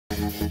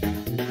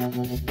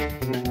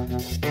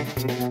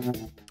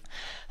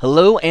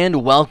Hello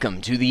and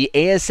welcome to the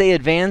ASA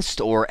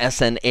Advanced or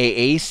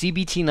SNAA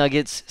CBT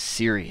Nuggets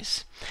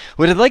series.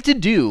 What I'd like to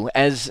do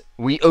as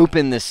we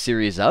open this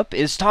series up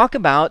is talk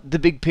about the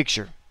big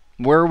picture.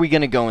 Where are we going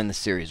to go in the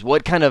series?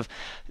 What kind of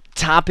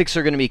topics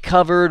are going to be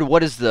covered?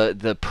 What is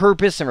the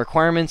purpose and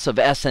requirements of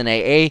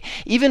SNAA?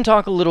 Even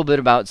talk a little bit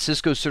about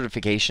Cisco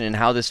certification and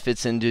how this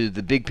fits into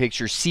the big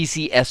picture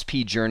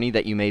CCSP journey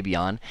that you may be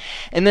on.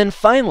 And then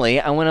finally,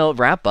 I want to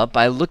wrap up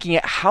by looking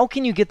at how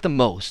can you get the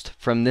most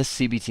from this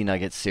CBT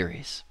Nuggets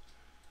series.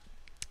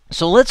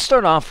 So let's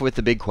start off with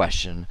the big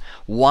question.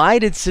 Why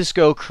did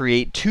Cisco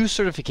create two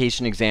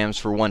certification exams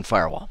for one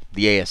firewall,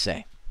 the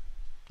ASA?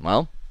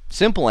 Well,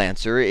 simple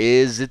answer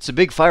is it's a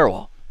big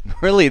firewall.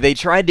 Really, they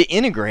tried to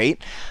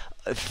integrate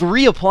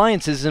three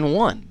appliances in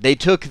one. They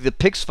took the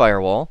PIX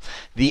firewall,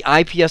 the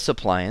IPS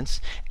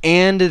appliance,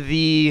 and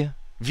the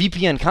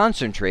VPN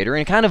concentrator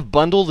and kind of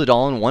bundled it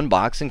all in one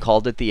box and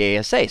called it the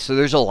ASA. So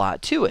there's a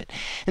lot to it.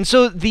 And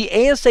so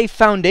the ASA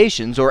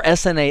Foundations, or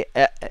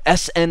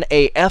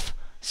SNAF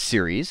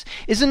series,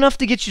 is enough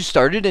to get you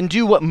started and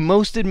do what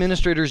most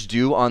administrators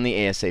do on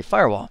the ASA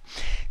firewall.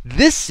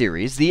 This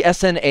series, the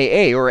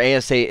SNAA or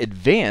ASA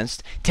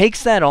Advanced,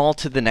 takes that all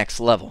to the next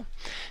level.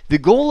 The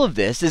goal of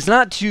this is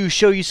not to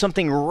show you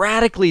something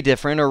radically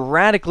different or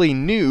radically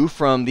new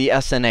from the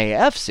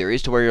SNAF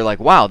series to where you're like,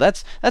 wow,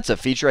 that's a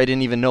feature I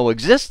didn't even know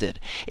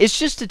existed. It's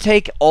just to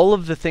take all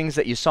of the things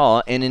that you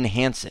saw and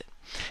enhance it.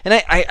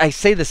 And I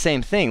say the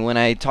same thing when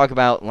I talk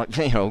about,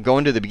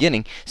 going to the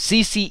beginning,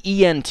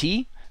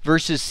 CCENT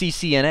versus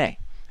CCNA.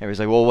 Everybody's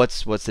like, well,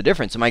 what's the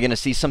difference? Am I going to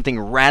see something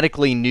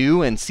radically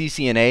new in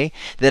CCNA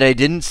that I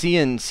didn't see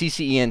in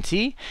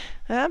CCENT?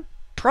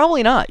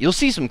 Probably not. You'll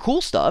see some cool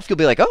stuff. You'll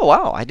be like, oh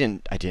wow, I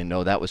didn't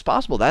know that was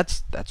possible.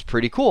 That's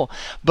pretty cool.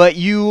 But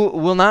you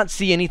will not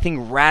see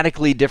anything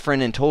radically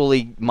different and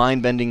totally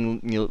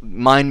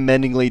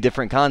mind-bendingly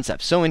different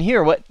concepts. So in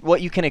here,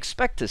 what you can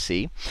expect to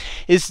see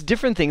is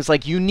different things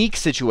like unique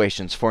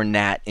situations for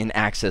NAT and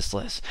access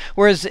lists.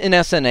 Whereas in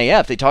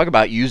SNAF, they talk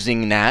about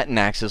using NAT and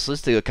access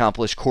lists to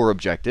accomplish core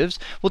objectives.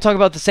 We'll talk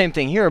about the same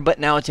thing here, but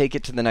now take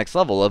it to the next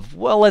level of,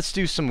 well, let's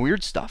do some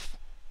weird stuff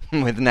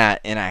with NAT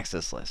and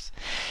access lists.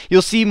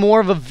 You'll see more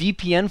of a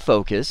VPN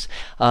focus,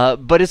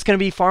 but it's going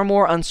to be far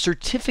more on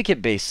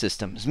certificate-based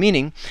systems,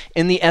 meaning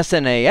in the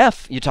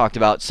SNAF, you talked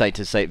about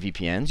site-to-site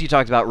VPNs, you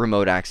talked about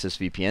remote access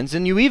VPNs,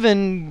 and you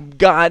even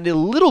got a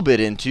little bit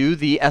into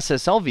the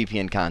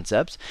SSLVPN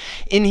concepts.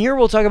 In here,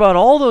 we'll talk about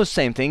all those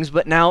same things,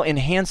 but now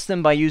enhance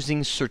them by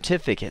using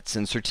certificates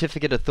and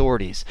certificate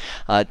authorities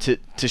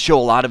to show a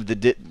lot of the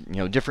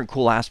different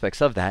cool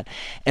aspects of that.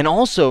 And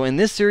also, in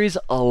this series,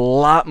 a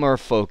lot more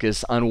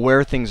focus on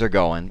where things are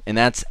going, and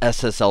that's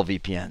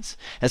SSLVPNs.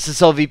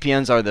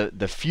 SSLVPNs are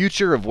the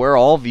future of where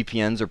all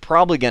VPNs are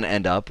probably going to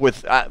end up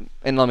with,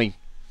 and let me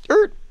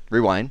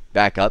rewind,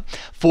 back up,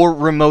 for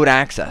remote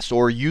access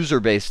or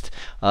user-based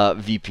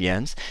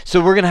VPNs.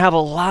 So we're going to have a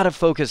lot of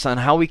focus on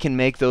how we can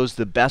make those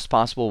the best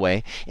possible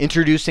way,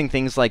 introducing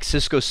things like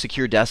Cisco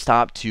Secure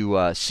Desktop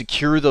to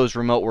secure those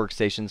remote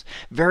workstations.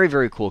 Very,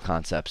 very cool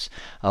concepts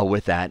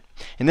with that.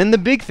 And then the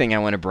big thing I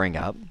want to bring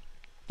up,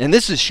 and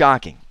this is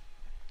shocking,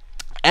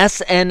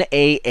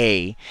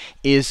 SNAA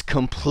is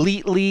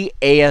completely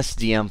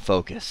Asdm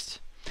focused.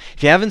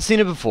 If you haven't seen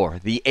it before,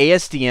 the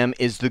Asdm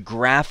is the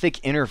graphic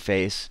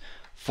interface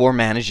for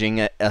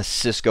managing a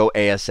Cisco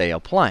ASA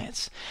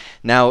appliance.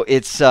 Now,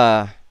 it's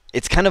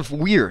kind of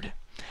weird.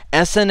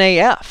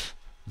 SNAF,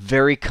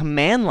 very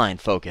command line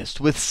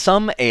focused with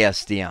some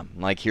Asdm,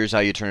 like here's how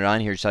you turn it on,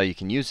 here's how you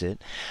can use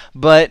it,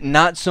 but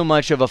not so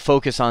much of a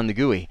focus on the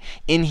GUI.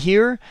 In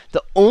here,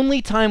 the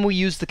only time we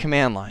use the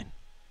command line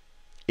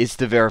is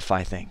to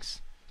verify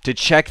things, to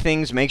check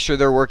things, make sure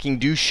they're working,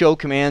 do show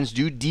commands,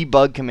 do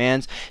debug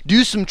commands,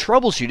 do some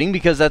troubleshooting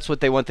because that's what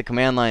they want the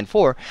command line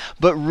for.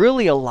 But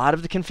really, a lot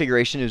of the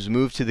configuration is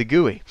moved to the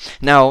GUI.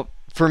 Now,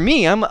 for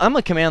me, I'm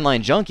a command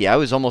line junkie. I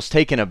was almost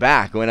taken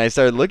aback when I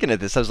started looking at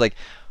this. I was like,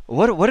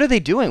 what are they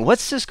doing?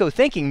 What's Cisco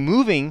thinking,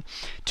 moving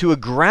to a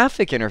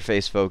graphic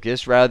interface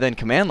focus rather than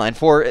command line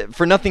for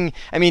nothing?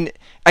 I mean,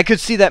 I could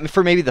see that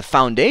for maybe the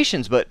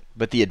foundations, but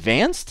the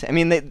advanced? I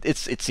mean,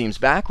 it seems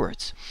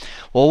backwards.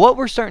 Well, what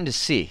we're starting to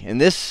see, and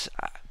this,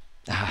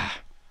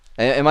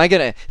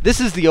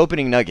 this is the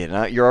opening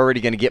nugget. You're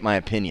already going to get my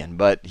opinion,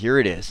 but here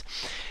it is.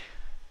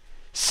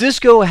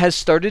 Cisco has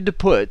started to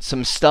put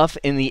some stuff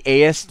in the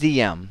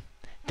ASDM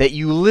that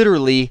you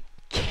literally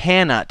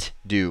cannot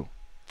do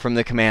from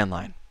the command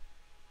line.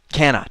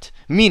 Cannot.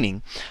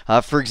 Meaning,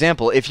 for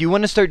example, if you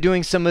want to start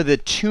doing some of the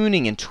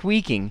tuning and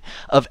tweaking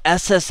of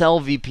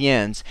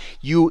SSLVPNs,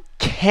 you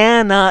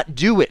cannot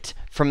do it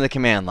from the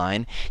command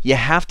line. You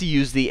have to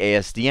use the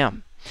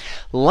ASDM.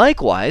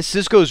 Likewise,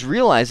 Cisco's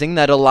realizing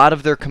that a lot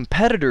of their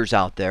competitors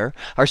out there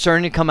are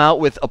starting to come out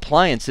with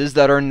appliances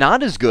that are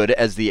not as good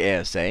as the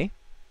ASA.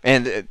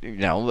 And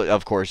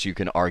of course, you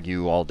can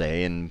argue all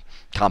day and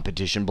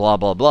competition, blah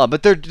blah blah.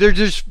 But they're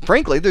just,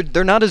 frankly,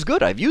 they're not as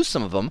good. I've used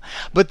some of them,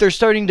 but they're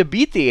starting to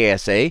beat the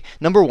ASA.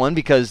 Number one,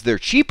 because they're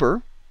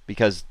cheaper,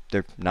 because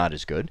they're not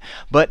as good.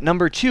 But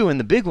number two, and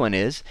the big one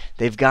is,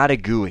 they've got a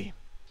GUI.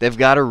 They've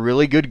got a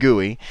really good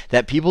GUI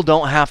that people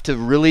don't have to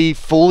really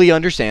fully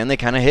understand. They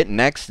kind of hit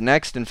next,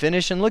 next, and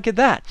finish, and look at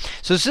that.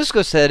 So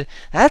Cisco said,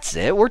 that's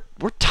it. We're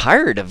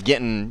tired of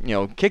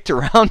getting kicked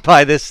around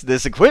by this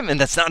equipment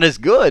that's not as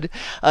good,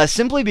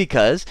 simply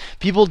because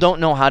people don't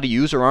know how to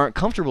use or aren't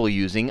comfortable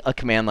using a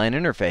command line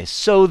interface.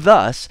 So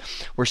thus,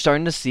 we're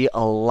starting to see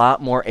a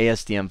lot more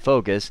ASDM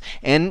focus,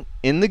 and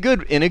in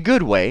a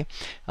good way,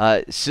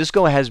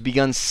 Cisco has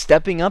begun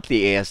stepping up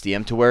the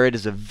ASDM to where it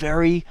is a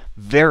very,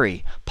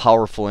 very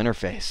powerful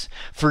interface.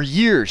 For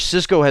years,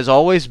 Cisco has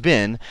always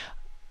been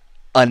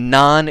a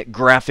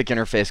non-graphic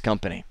interface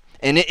company.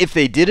 And if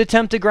they did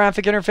attempt a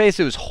graphic interface,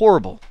 it was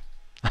horrible.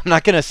 I'm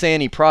not going to say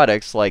any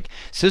products like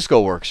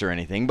Cisco Works or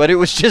anything, but it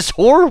was just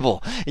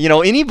horrible.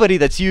 Anybody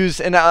that's used,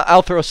 and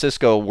I'll throw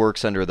Cisco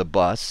Works under the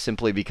bus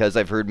simply because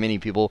I've heard many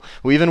people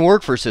who even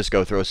work for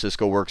Cisco throw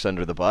Cisco Works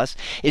under the bus.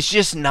 It's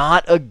just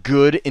not a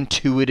good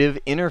intuitive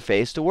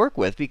interface to work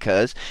with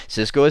because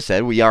Cisco has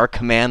said we are a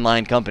command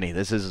line company.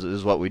 This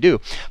is what we do.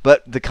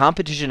 But the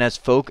competition has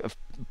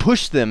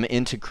push them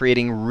into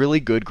creating really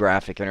good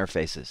graphic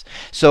interfaces.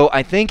 So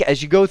I think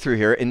as you go through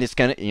here, and it's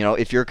gonna,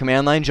 if you're a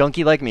command line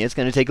junkie like me, it's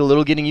gonna take a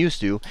little getting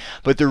used to,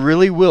 but there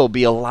really will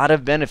be a lot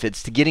of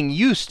benefits to getting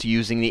used to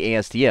using the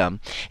ASDM.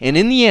 And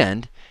in the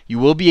end, you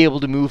will be able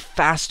to move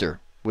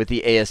faster with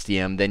the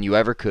ASDM than you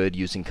ever could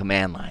using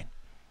command line.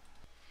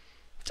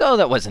 So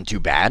that wasn't too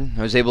bad.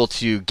 I was able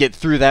to get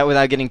through that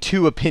without getting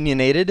too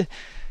opinionated.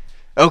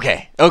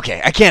 Okay,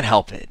 I can't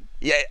help it.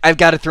 Yeah, I've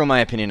got to throw my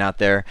opinion out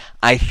there.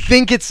 I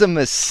think it's a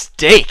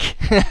mistake.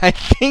 I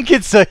think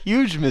it's a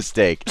huge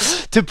mistake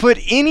to put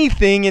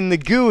anything in the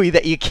GUI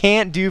that you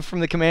can't do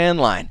from the command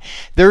line.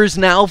 There's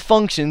now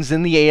functions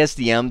in the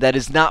ASDM that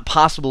is not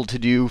possible to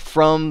do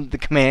from the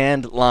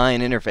command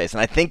line interface, and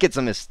I think it's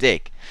a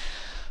mistake.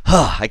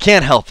 I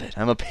can't help it.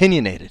 I'm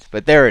opinionated,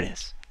 but there it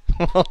is.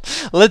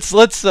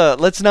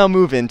 Let's now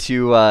move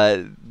into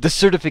the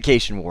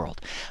certification world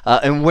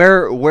and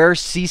where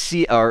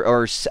CC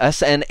or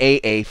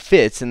SNAA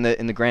fits in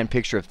the grand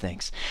picture of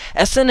things.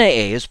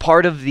 SNAA is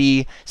part of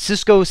the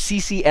Cisco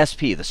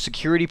CCSP, the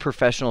Security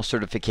Professional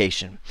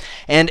Certification,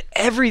 and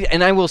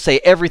I will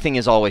say everything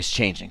is always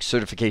changing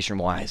certification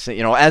wise.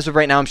 As of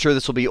right now, I'm sure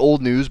this will be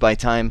old news by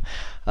time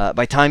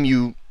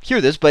you hear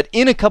this, but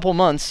in a couple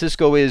months,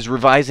 Cisco is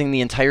revising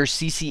the entire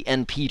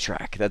CCNP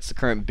track. That's the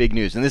current big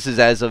news, and this is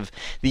as of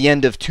the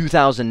end of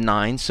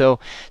 2009. So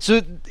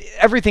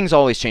everything's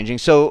always changing.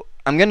 So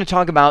I'm going to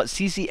talk about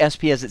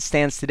CCSP as it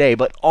stands today,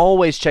 but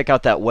always check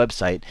out that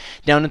website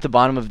down at the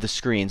bottom of the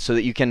screen so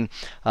that you can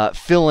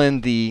fill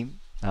in the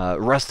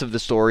rest of the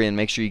story and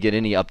make sure you get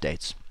any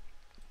updates.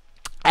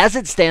 As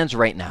it stands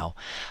right now,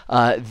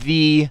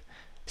 the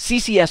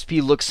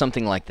CCSP looks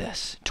something like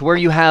this, to where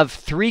you have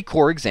 3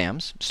 core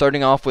exams,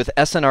 starting off with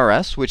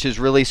SNRS, which is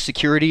really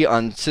security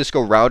on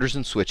Cisco routers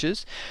and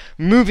switches,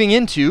 moving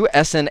into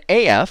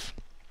SNAF,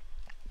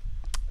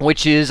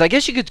 which is, I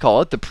guess you could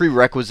call it, the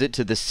prerequisite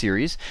to this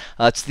series.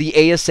 It's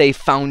the ASA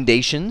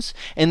Foundations,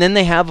 and then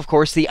they have, of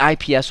course, the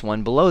IPS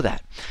one below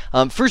that.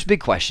 First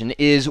big question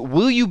is,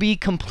 will you be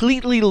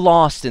completely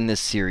lost in this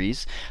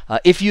series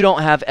if you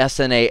don't have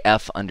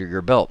SNAF under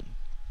your belt?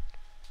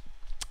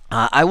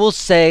 I will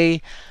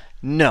say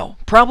no,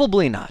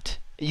 probably not.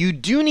 You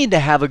do need to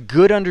have a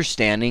good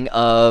understanding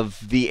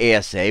of the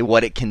ASA,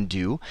 what it can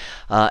do,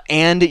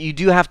 and you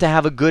do have to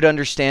have a good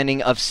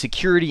understanding of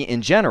security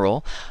in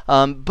general.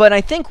 But I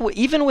think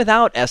even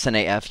without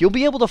SNAF, you'll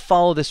be able to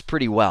follow this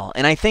pretty well.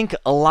 And I think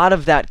a lot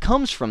of that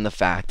comes from the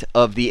fact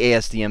of the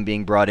ASDM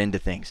being brought into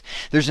things.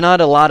 There's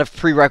not a lot of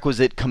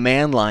prerequisite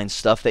command line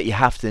stuff that you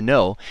have to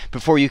know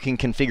before you can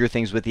configure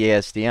things with the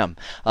ASDM.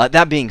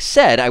 That being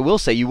said, I will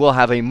say you will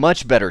have a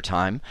much better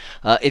time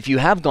if you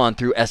have gone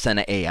through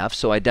SNAF,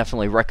 so I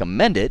definitely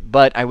recommend it,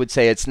 but I would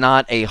say it's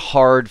not a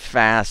hard,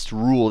 fast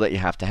rule that you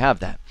have to have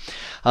that.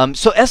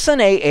 So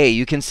SNAA,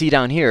 you can see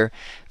down here,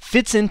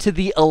 fits into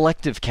the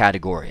elective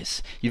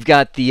categories. You've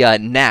got the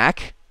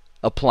NAC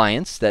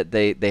appliance that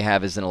they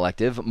have as an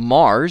elective,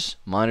 MARS,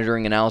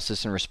 Monitoring,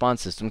 Analysis, and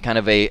Response System, kind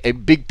of a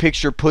big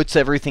picture, puts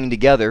everything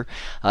together,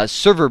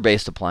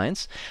 server-based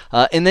appliance.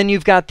 And then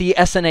you've got the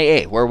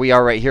SNAA, where we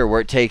are right here,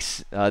 where it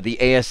takes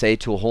the ASA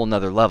to a whole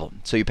nother level.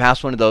 So you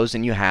pass one of those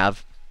and you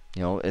have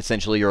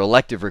essentially your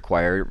elective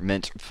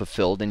requirement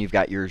fulfilled, and you've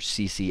got your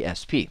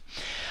CCSP.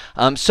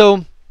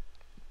 So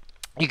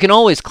you can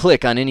always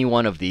click on any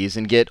one of these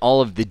and get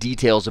all of the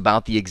details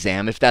about the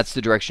exam if that's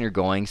the direction you're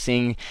going.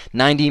 Seeing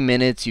 90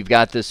 minutes, you've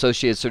got the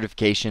associated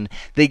certification,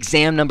 the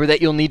exam number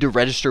that you'll need to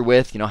register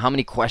with, how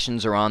many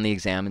questions are on the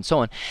exam, and so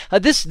on.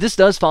 This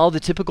does follow the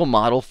typical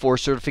model for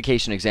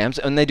certification exams,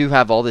 and they do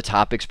have all the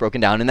topics broken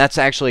down, and that's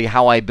actually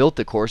how I built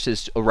the course,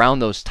 is around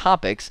those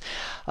topics.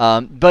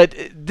 But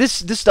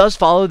this does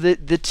follow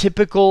the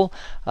typical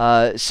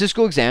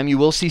Cisco exam. You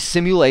will see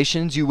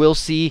simulations. You will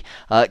see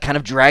kind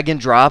of drag and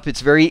drop.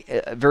 It's very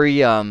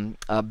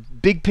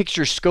big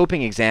picture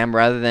scoping exam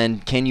rather than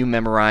can you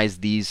memorize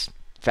these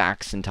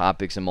facts and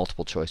topics and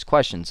multiple choice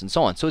questions and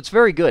so on. So it's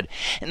very good.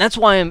 And that's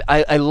why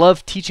I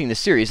love teaching this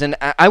series. And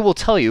I will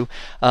tell you,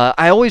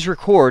 I always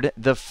record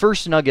the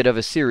first nugget of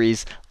a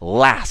series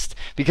last,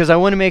 because I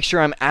want to make sure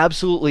I'm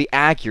absolutely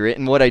accurate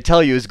in what I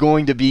tell you is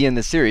going to be in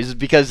the series,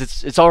 because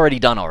it's already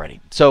done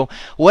already. So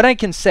what I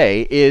can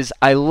say is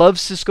I love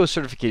Cisco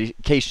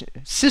certification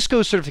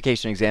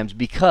exams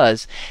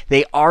because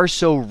they are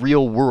so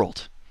real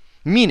world.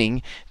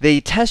 Meaning they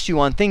test you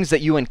on things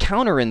that you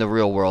encounter in the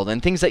real world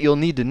and things that you'll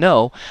need to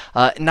know,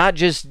 not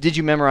just did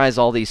you memorize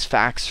all these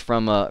facts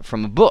from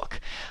a book.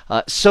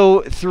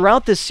 So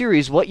throughout this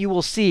series, what you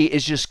will see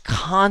is just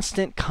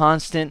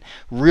constant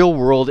real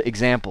world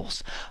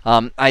examples.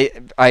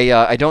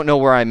 I don't know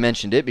where I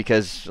mentioned it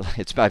because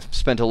I've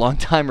spent a long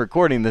time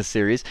recording this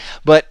series,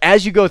 but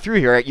as you go through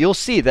here, you'll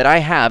see that I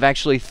have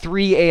actually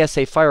 3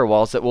 ASA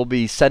firewalls that we'll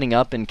be setting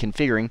up and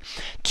configuring,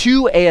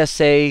 2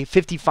 ASA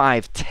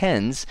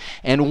 5510s,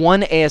 and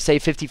 1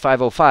 ASA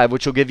 5505,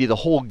 which will give you the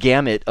whole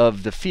gamut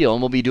of the field.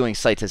 And we'll be doing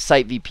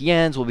site-to-site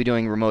VPNs, we'll be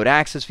doing remote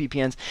access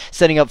VPNs,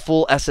 setting up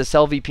full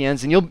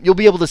SSLVPNs, and you'll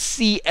be able to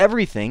see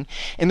everything.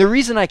 And the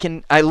reason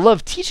I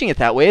love teaching it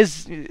that way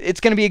is it's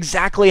going to be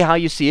exactly how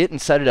you see it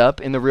and set it up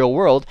in the real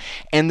world.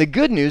 And the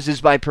good news is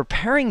by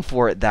preparing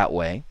for it that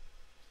way,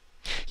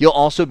 you'll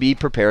also be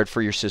prepared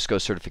for your Cisco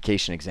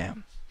certification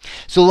exam.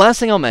 So the last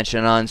thing I'll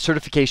mention on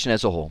certification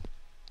as a whole,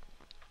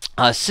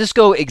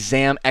 Cisco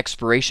exam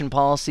expiration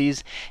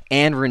policies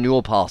and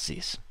renewal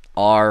policies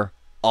are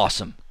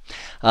awesome.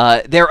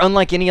 They're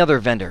unlike any other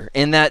vendor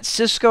in that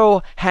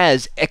Cisco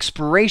has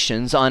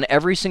expirations on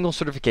every single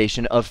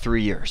certification of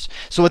 3 years.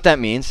 So what that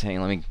means, hang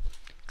on, let me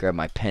grab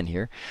my pen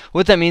here.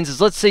 What that means is,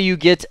 let's say you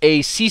get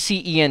a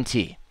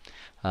CCENT.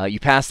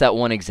 You pass that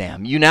one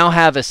exam. You now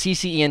have a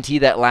CCENT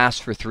that lasts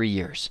for 3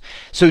 years.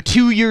 So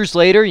 2 years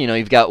later,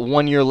 you've got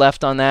 1 year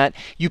left on that.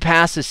 You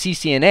pass a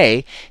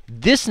CCNA.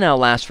 This now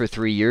lasts for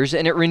 3 years,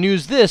 and it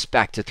renews this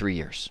back to 3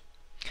 years.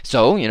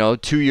 So,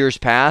 2 years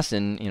pass,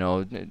 and,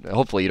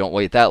 hopefully you don't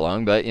wait that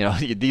long, but,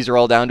 these are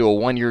all down to a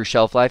 1 year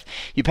shelf life.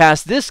 You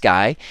pass this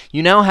guy,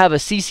 you now have a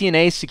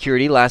CCNA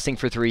security lasting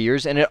for 3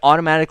 years, and it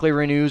automatically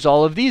renews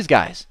all of these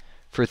guys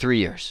for 3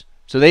 years.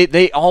 So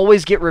they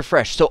always get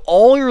refreshed. So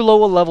all your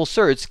lower level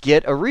certs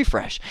get a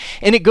refresh.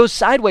 And it goes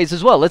sideways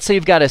as well. Let's say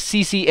you've got a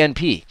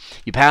CCNP.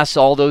 You pass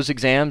all those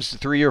exams,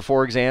 3 or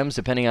 4 exams,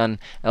 depending on,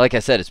 like I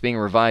said, it's being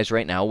revised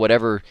right now,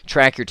 whatever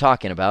track you're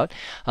talking about.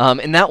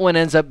 And that one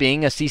ends up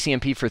being a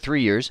CCNP for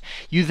 3 years.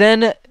 You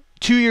then,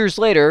 2 years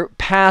later,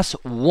 pass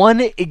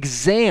 1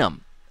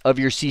 exam of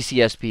your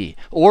CCSP.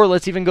 Or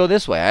let's even go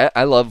this way.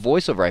 I love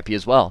voice over IP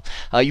as well.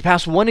 You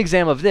pass 1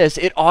 exam of this,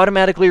 it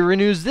automatically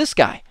renews this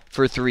guy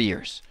for 3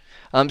 years.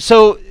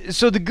 So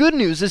the good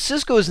news is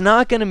Cisco is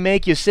not going to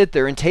make you sit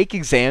there and take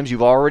exams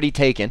you've already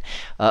taken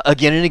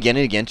again and again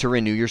and again to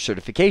renew your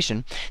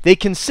certification. They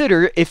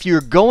consider if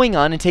you're going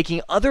on and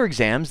taking other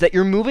exams that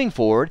you're moving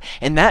forward,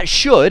 and that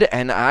should,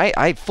 and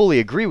I fully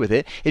agree with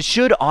it, it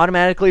should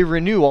automatically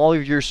renew all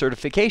of your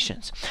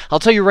certifications. I'll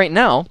tell you right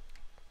now,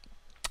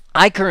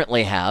 I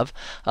currently have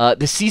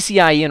the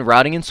CCIE in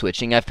routing and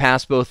switching. I've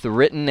passed both the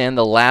written and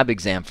the lab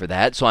exam for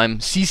that, so I'm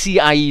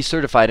CCIE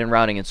certified in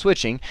routing and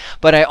switching.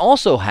 But I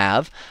also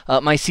have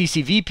my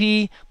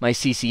CCVP, my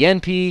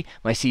CCNP,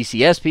 my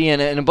CCSP,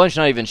 and a bunch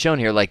not even shown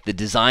here, like the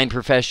design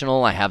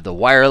professional. I have the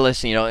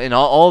wireless, and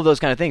all of those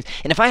kind of things.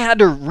 And if I had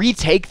to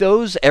retake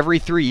those every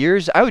 3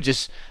 years,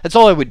 that's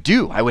all I would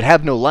do. I would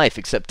have no life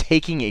except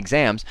taking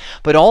exams.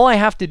 But all I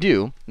have to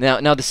do,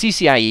 now the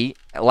CCIE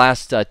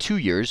lasts 2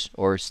 years,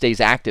 or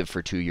stays active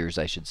for 2 years,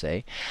 I should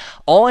say.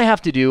 All I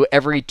have to do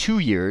every 2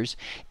 years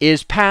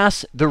is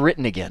pass the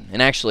written again.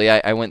 And actually,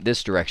 I went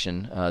this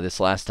direction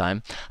this last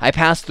time. I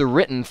passed the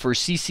written for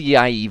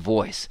CCIE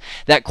voice.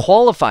 That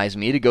qualifies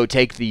me to go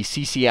take the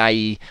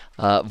CCIE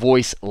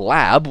voice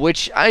lab,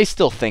 which I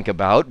still think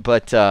about,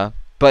 but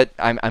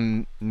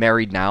I'm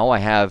married now. I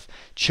have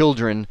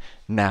children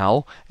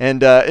now,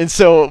 and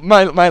so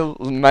my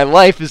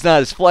life is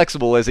not as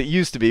flexible as it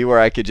used to be, where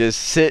I could just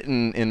sit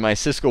in my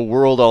Cisco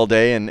world all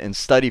day and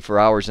study for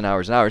hours and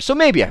hours and hours. So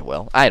maybe I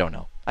will. I don't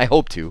know. I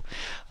hope to,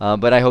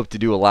 but I hope to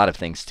do a lot of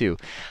things too.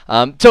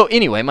 So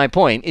anyway, my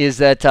point is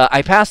that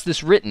I pass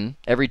this written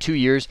every 2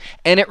 years,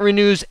 and it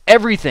renews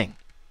everything.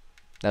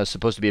 That was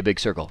supposed to be a big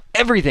circle.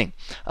 Everything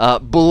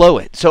below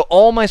it. So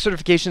all my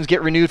certifications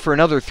get renewed for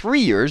another 3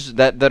 years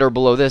that are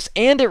below this,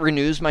 and it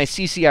renews my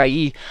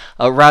CCIE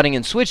routing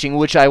and switching,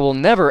 which I will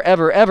never,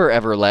 ever, ever,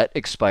 ever let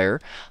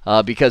expire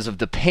because of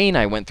the pain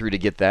I went through to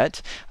get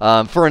that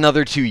for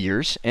another 2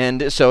 years.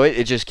 And so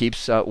it just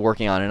keeps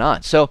working on and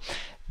on. So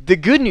the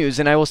good news,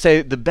 and I will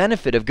say the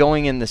benefit of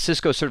going in the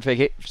Cisco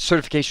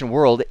certification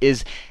world,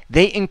 is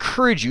they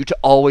encourage you to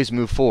always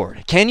move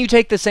forward. Can you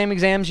take the same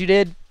exams you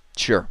did?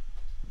 Sure.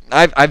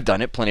 I've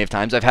done it plenty of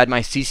times. I've had my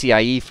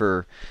CCIE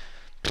for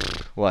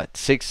what,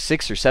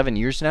 six or 7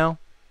 years now.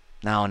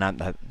 No, not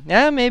that.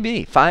 Yeah,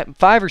 maybe 5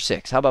 or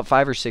 6. How about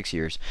 5 or 6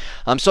 years?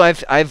 So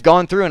I've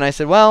gone through and I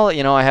said, well,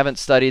 I haven't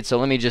studied, so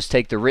let me just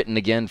take the written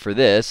again for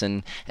this,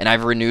 and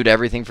I've renewed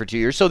everything for 2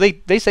 years. So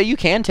they say you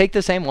can take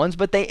the same ones,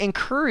 but they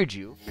encourage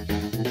you.